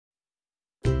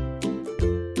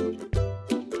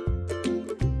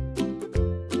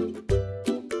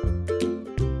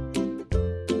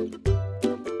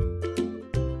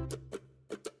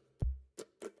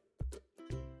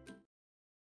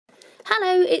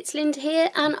Hello, it's Linda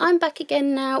here, and I'm back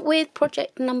again now with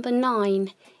project number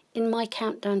 9 in my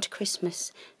countdown to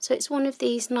Christmas. So it's one of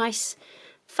these nice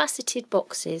faceted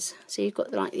boxes. So you've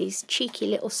got like these cheeky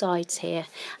little sides here,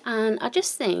 and I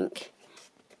just think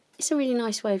it's a really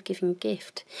nice way of giving a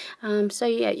gift. So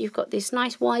yeah, you've got this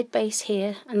nice wide base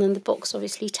here, and then the box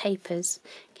obviously tapers.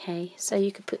 Okay, so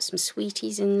you could put some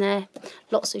sweeties in there,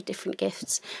 lots of different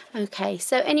gifts. Okay,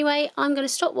 so anyway, I'm going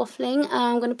to stop waffling.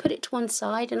 I'm going to put it to one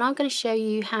side, and I'm going to show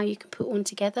you how you can put one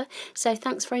together. So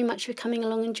thanks very much for coming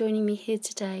along and joining me here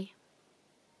today.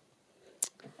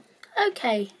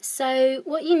 Okay, so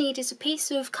what you need is a piece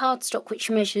of cardstock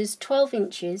which measures 12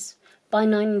 inches by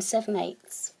 9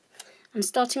 7/8. And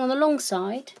starting on the long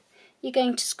side, you're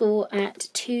going to score at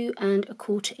 2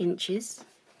 1/4 inches.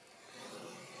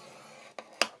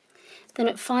 Then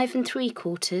at 5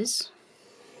 3/4,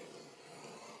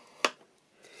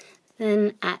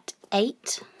 then at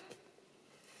 8,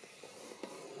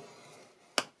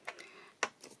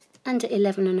 and at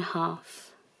 11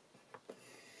 1/2.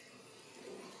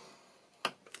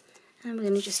 And we're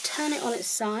going to just turn it on its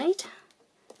side.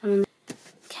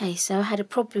 Okay, so I had a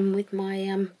problem with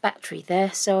my battery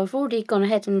there, so I've already gone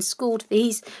ahead and scored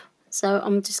these, so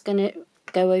I'm just going to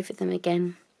go over them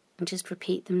again and just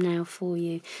repeat them now for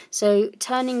you. So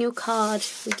turning your card,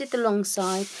 we did the long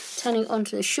side, turning it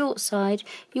onto the short side,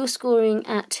 you're scoring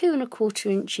at 2 1/4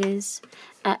 inches,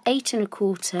 at 8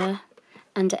 1/4,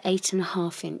 and at 8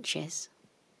 1/2 inches.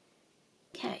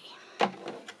 Okay.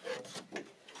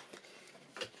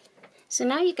 So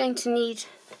now you're going to need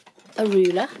a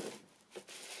ruler.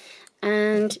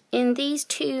 And in these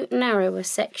two narrower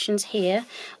sections here,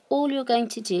 all you're going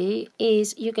to do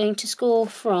is you're going to score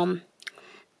from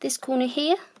this corner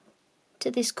here to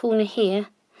this corner here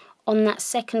on that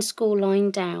second score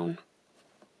line down.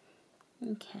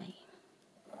 Okay.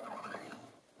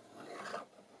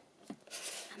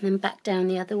 And then back down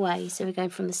the other way. So we're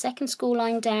going from the second score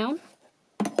line down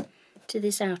to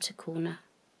this outer corner.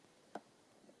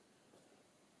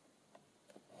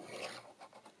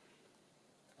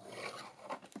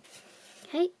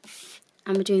 Okay,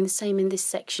 and we're doing the same in this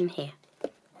section here.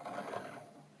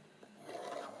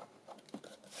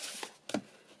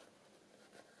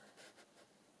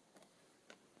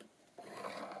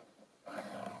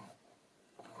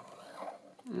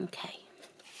 Okay.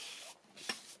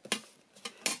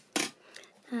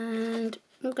 And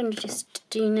what I'm going to just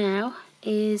do now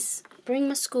is bring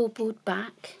my scoreboard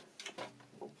back.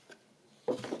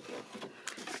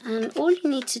 And all you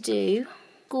need to do,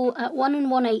 score at 1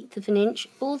 1/8 of an inch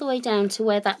all the way down to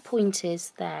where that point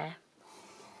is there.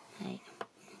 Okay.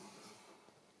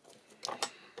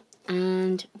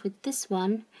 And with this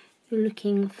one, you're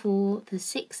looking for the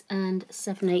 6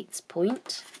 7/8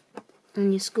 point,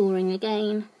 and you're scoring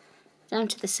again down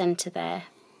to the centre there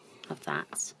of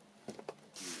that.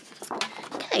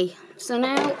 Okay, so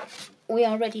now we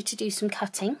are ready to do some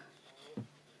cutting.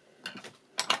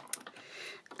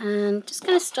 And just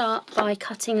going to start by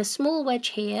cutting a small wedge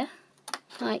here,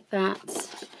 like that,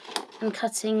 and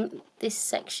cutting this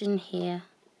section here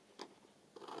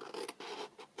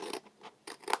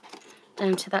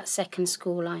down to that second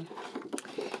score line.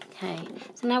 Okay,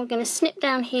 so now we're going to snip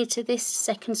down here to this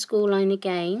second score line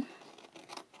again,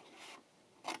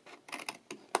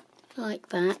 like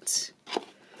that,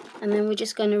 and then we're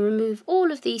just going to remove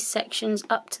all of these sections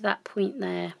up to that point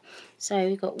there. So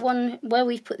we've got one, where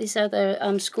we've put this other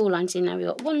score lines in now, we've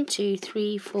got 1, 2,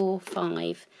 3, 4,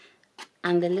 5,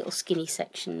 and the little skinny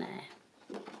section there.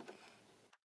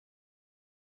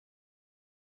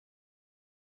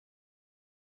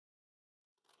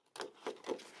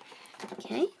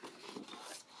 Okay,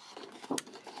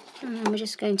 and then we're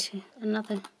just going to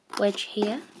another wedge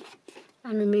here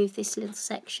and remove this little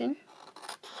section.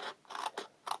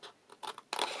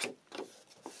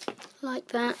 Like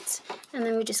that, and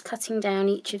then we're just cutting down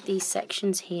each of these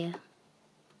sections here.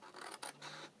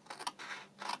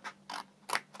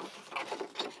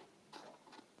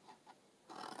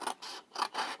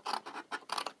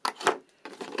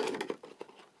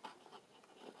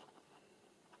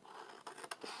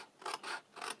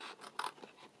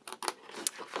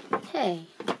 Okay,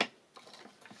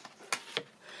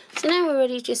 so now we're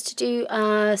ready just to do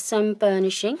some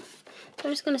burnishing. So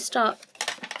I'm just going to start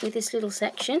with this little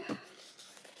section.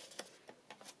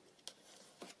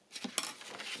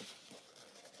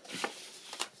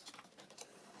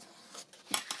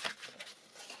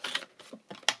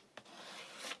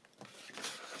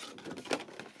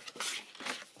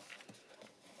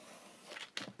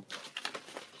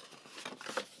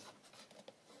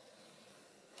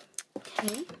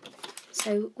 Okay,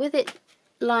 so with it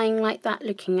lying like that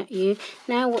looking at you.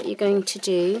 Now what you're going to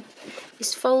do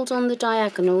is fold on the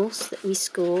diagonals that we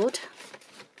scored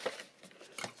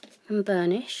and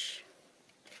burnish.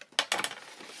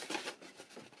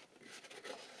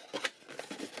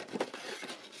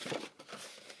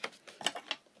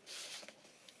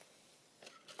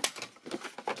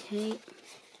 Okay.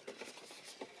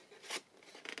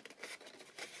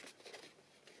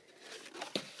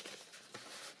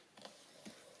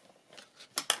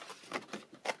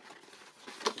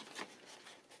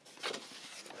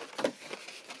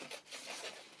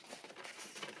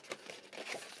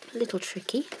 A little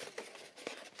tricky.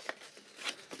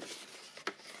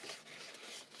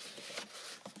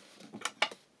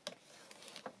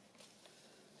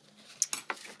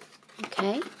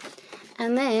 Okay,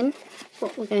 and then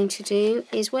what we're going to do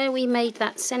is where we made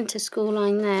that centre score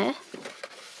line there,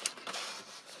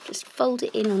 just fold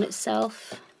it in on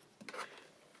itself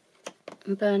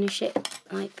and burnish it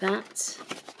like that.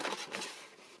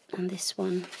 And this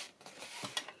one,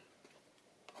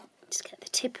 just get the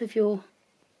tip of your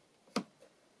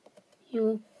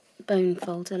bone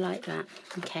folder like that.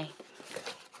 Okay,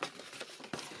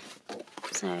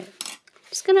 so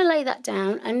just going to lay that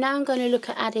down, and now I'm going to look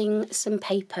at adding some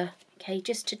paper, okay,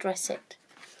 just to dress it.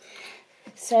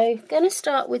 So going to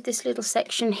start with this little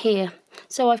section here.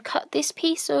 So I've cut this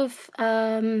piece of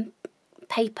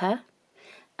paper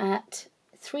at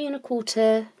 3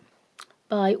 1/4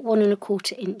 by 1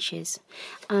 1/4 inches,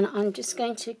 and I'm just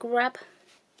going to grab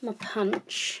my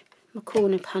punch, my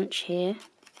corner punch here,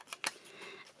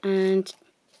 and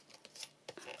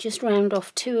just round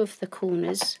off 2 of the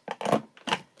corners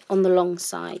on the long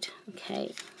side.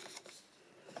 Okay.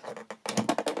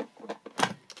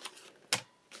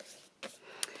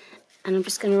 And I'm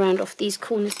just going to round off these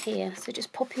corners here. So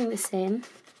just popping this in.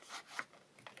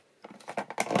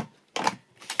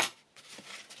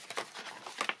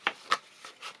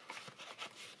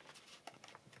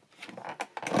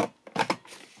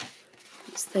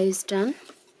 That's those done.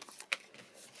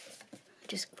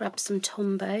 Just grab some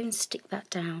Tombow and stick that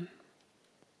down.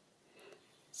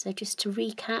 So just to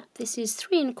recap, this is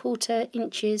 3 1/4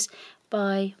 inches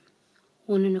by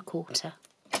 1 1/4.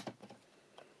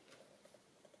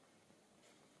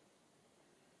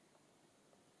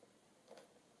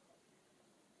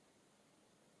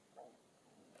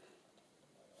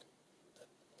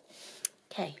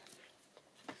 Okay,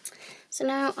 so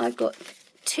now I've got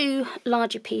 2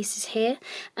 larger pieces here,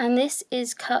 and this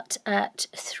is cut at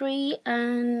 3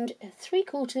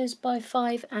 3/4 by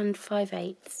 5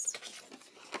 5/8.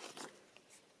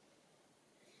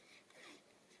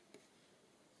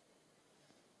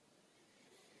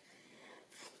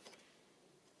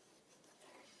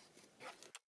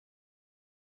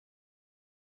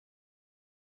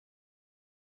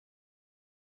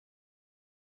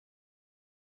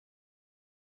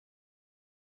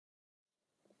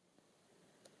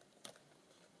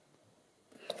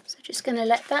 So just going to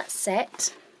let that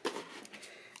set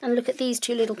and look at these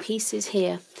 2 little pieces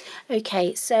here.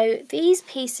 Okay, so these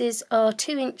pieces are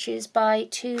 2 inches by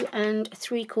 2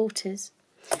 3/4.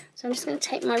 So I'm just going to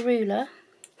take my ruler,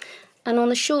 and on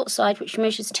the short side, which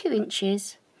measures 2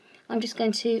 inches, I'm just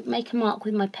going to make a mark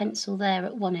with my pencil there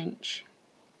at 1 inch.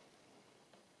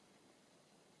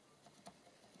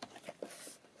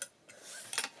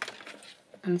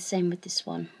 And the same with this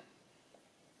one.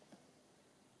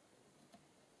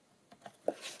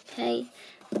 Okay,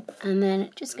 and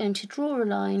then just going to draw a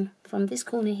line from this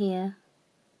corner here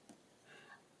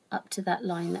up to that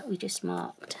line that we just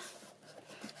marked.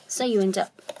 So you end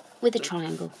up with a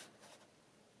triangle.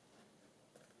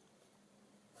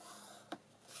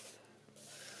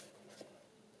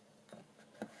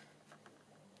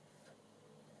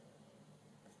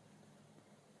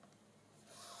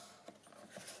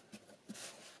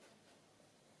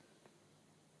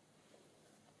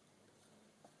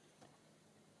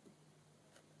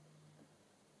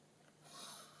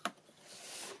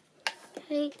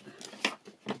 Okay,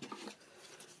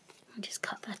 I'll just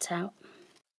cut that out.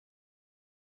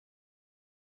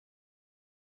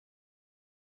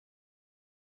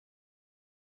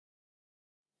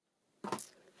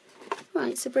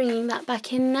 Right, so bringing that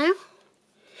back in now,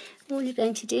 all you're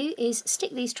going to do is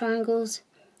stick these triangles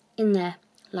in there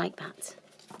like that.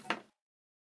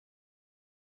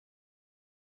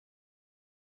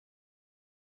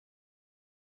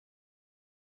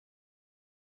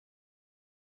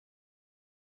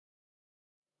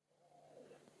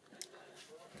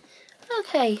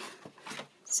 Okay,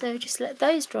 so just let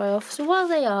those dry off. So while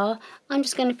they are, I'm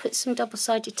just going to put some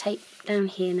double-sided tape down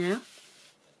here now.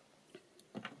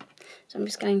 So I'm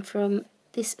just going from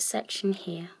this section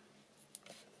here.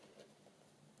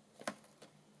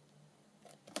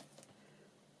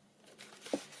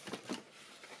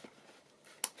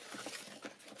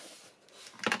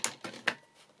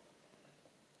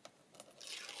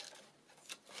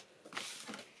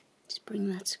 bring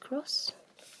that across.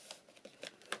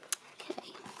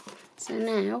 Okay, so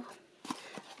now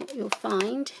what you'll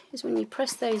find is when you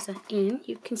press those in,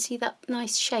 you can see that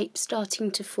nice shape starting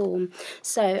to form.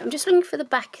 So I'm just looking for the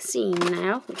back seam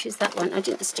now, which is that one. I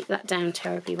didn't stick that down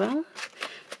terribly well.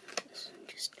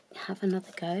 Just have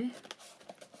another go.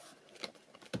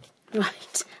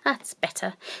 Right, that's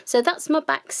better. So that's my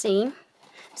back seam.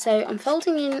 So I'm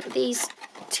folding in these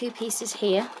two pieces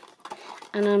here,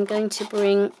 and I'm going to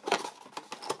bring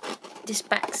this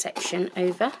back section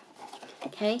over.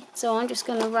 Okay, so I'm just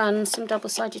going to run some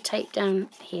double-sided tape down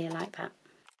here like that.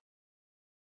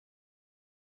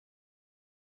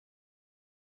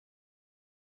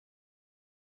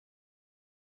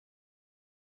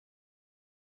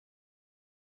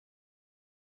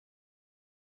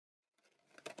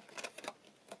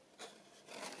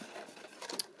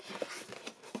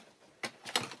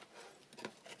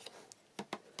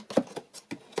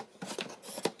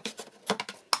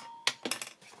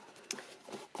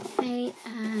 Okay,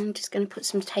 and I'm just going to put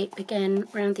some tape again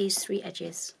around these three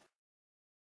edges.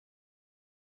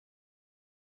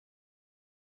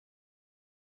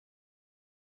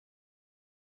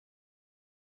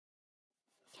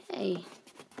 Okay,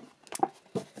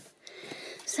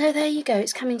 so there you go,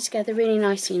 it's coming together really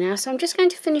nicely now. So I'm just going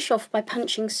to finish off by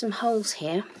punching some holes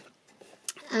here.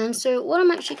 And so what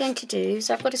I'm actually going to do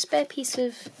is I've got a spare piece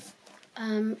of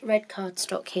red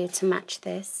cardstock here to match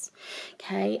this.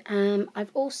 Okay, I've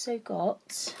also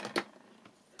got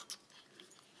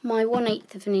my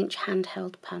 1/8 of an inch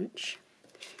handheld punch.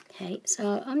 Okay,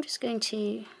 so I'm just going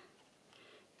to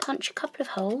punch a couple of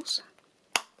holes.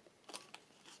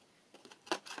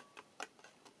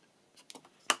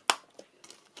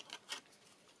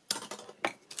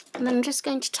 And then I'm just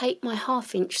going to take my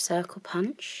 1/2 inch circle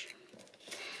punch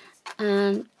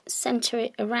and centre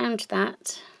it around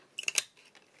that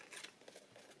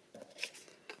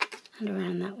and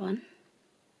around that one.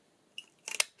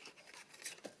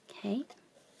 Okay.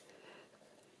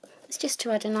 It's just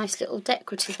to add a nice little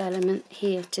decorative element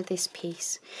here to this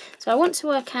piece. So I want to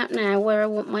work out now where I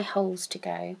want my holes to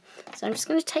go. So I'm just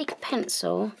going to take a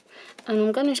pencil and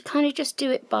I'm going to kind of just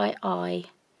do it by eye.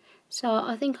 So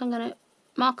I think I'm going to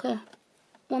mark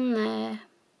one there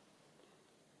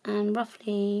and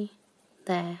roughly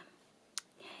there.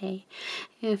 Okay.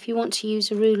 If you want to use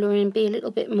a ruler and be a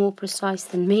little bit more precise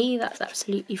than me, that's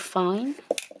absolutely fine.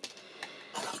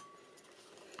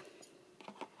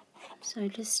 So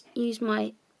just use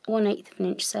my 1/8 of an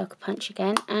inch circle punch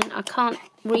again, and I can't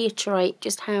reiterate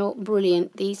just how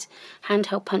brilliant these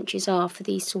handheld punches are for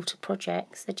these sort of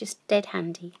projects. They're just dead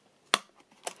handy.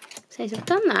 So I've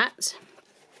done that.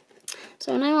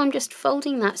 So now I'm just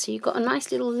folding that so you've got a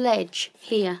nice little ledge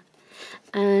here.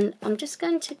 And I'm just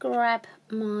going to grab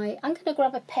I'm going to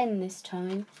grab a pen this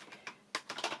time.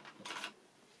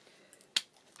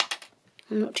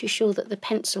 I'm not too sure that the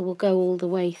pencil will go all the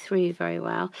way through very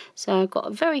well. So I've got a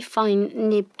very fine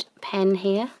nibbed pen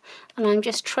here, and I'm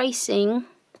just tracing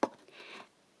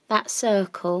that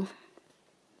circle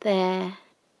there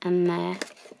and there.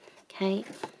 Okay.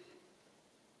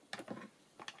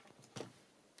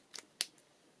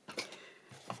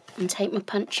 And take my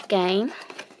punch again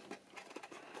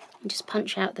and just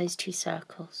punch out those two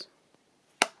circles.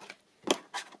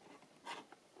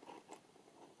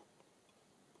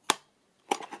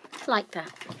 Like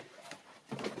that.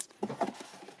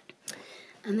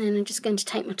 And then I'm just going to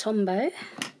take my Tombow,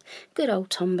 good old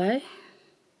Tombow,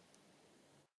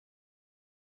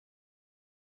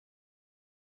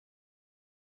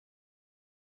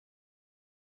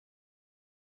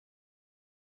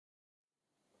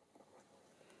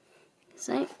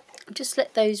 so I'll just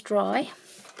let those dry.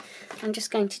 I'm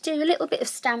just going to do a little bit of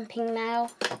stamping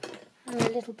now and a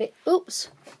little bit,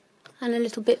 and a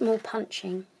little bit more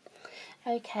punching.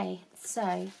 Okay, so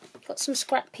I've got some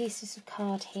scrap pieces of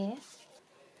card here.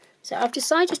 So I've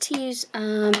decided to use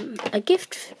a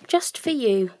gift just for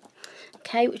you,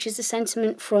 okay, which is a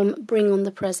sentiment from Bring on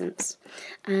the Presents.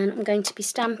 And I'm going to be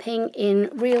stamping in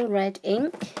real red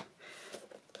ink.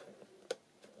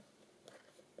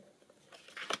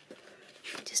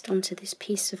 Just onto this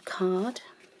piece of card.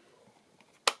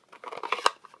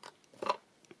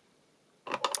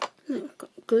 Look, I've got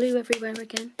glue everywhere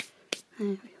again. There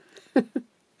we go.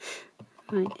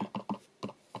 Right.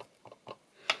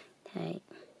 Okay.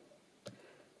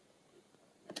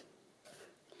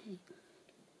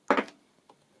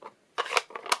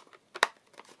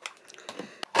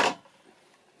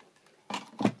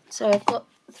 So I've got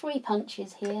 3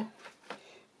 punches here,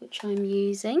 which I'm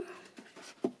using.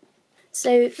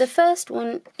 So the first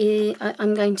one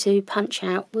I'm going to punch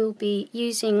out will be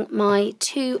using my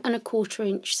 2 1/4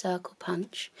 inch circle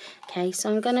punch. Okay, so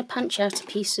I'm going to punch out a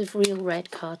piece of real red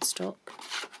cardstock.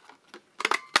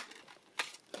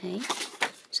 Okay,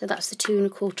 so that's the 2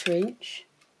 1/4 inch,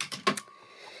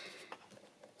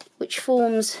 which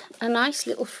forms a nice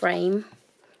little frame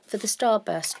for the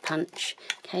starburst punch.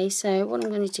 Okay, so what I'm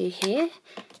going to do here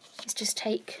is just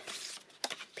take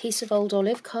a piece of old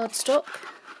olive cardstock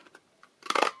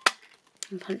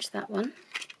and punch that one.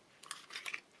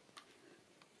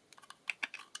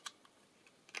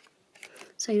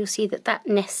 So you'll see that that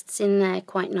nests in there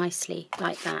quite nicely,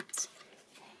 like that.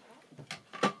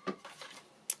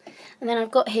 And then I've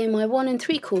got here my 1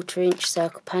 3/4 inch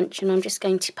circle punch, and I'm just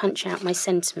going to punch out my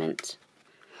sentiment.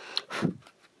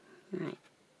 Right.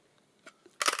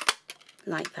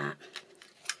 Like that.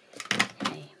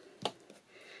 Okay.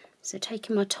 So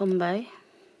taking my Tombow,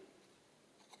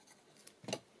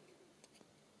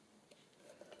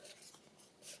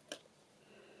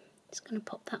 just going to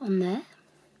pop that on there.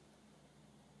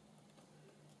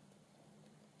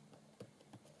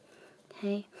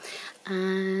 Okay,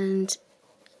 and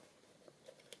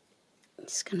I'm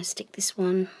just going to stick this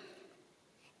one.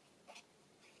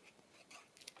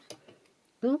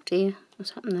 Oh dear,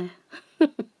 what's happened there?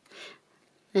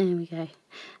 There we go. I'm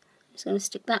just going to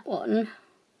stick that one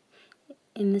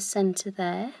in the centre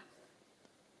there,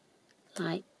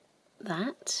 like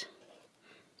that.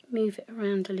 Move it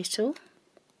around a little.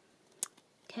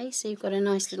 Okay, so you've got a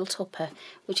nice little topper,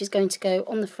 which is going to go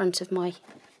on the front of my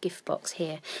gift box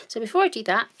here. So before I do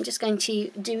that, I'm just going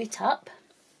to do it up.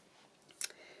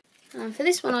 For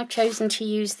this one, I've chosen to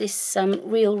use this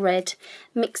real red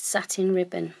mixed satin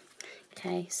ribbon.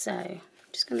 Okay, so I'm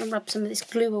just going to rub some of this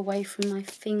glue away from my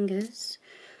fingers.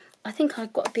 I think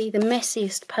I've got to be the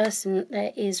messiest person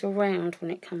there is around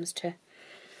when it comes to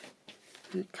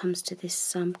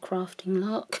this crafting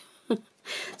lark.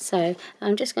 So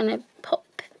I'm just going to pop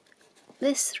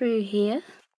this through here.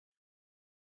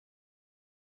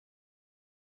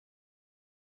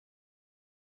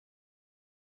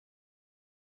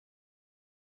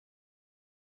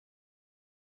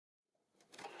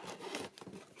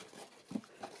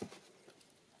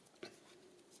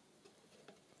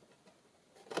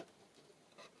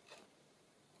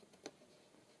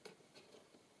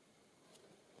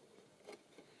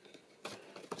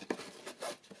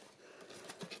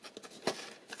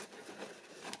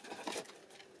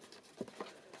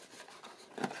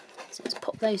 So let's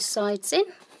pop those sides in,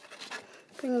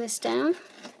 bring this down.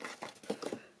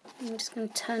 I'm just going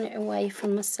to turn it away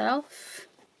from myself.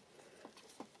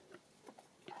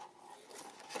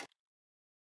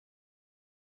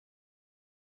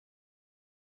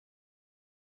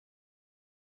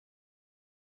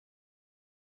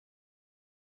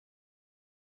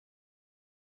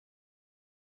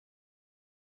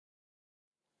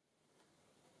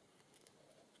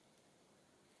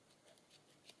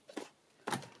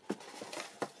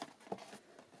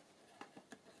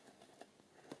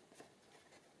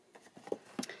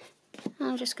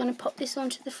 I'm just going to pop this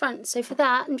onto the front. So for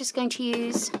that, I'm just going to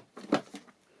use a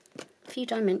few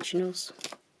dimensionals.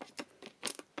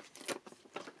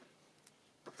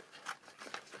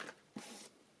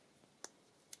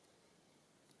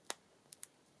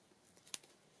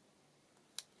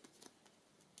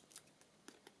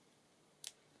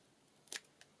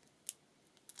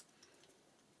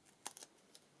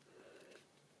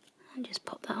 And just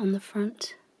pop that on the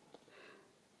front.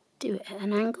 Do it at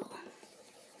an angle.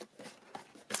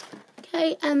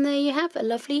 Okay, and there you have a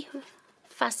lovely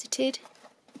faceted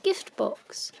gift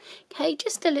box. Okay,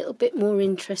 just a little bit more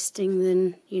interesting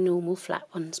than your normal flat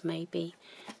ones maybe.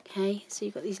 Okay, so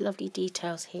you've got these lovely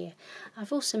details here.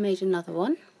 I've also made another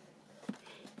one.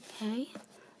 Okay,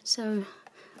 so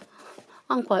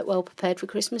I'm quite well prepared for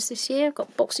Christmas this year. I've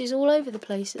got boxes all over the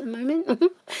place at the moment.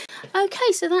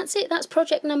 Okay, so that's it. That's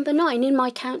project number 9 in my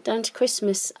countdown to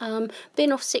Christmas.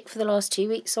 Been off sick for the last 2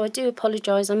 weeks, so I do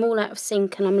apologise. I'm all out of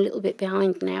sync and I'm a little bit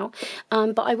behind now.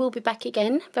 But I will be back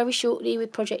again very shortly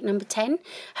with project number 10.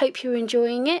 Hope you're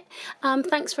enjoying it.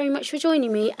 Thanks very much for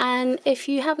joining me. And if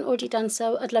you haven't already done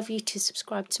so, I'd love you to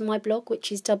subscribe to my blog,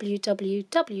 which is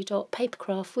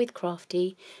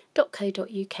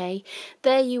www.papercraftwithcrafty.co.uk.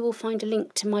 There you will find a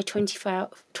link to my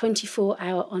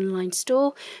 24-hour online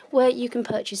store where you can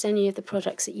purchase any of the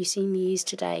products that you see me use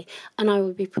today, and I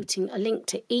will be putting a link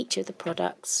to each of the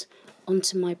products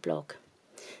onto my blog.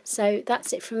 So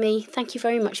that's it from me. Thank you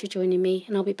very much for joining me,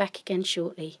 and I'll be back again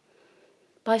shortly.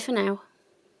 Bye for now.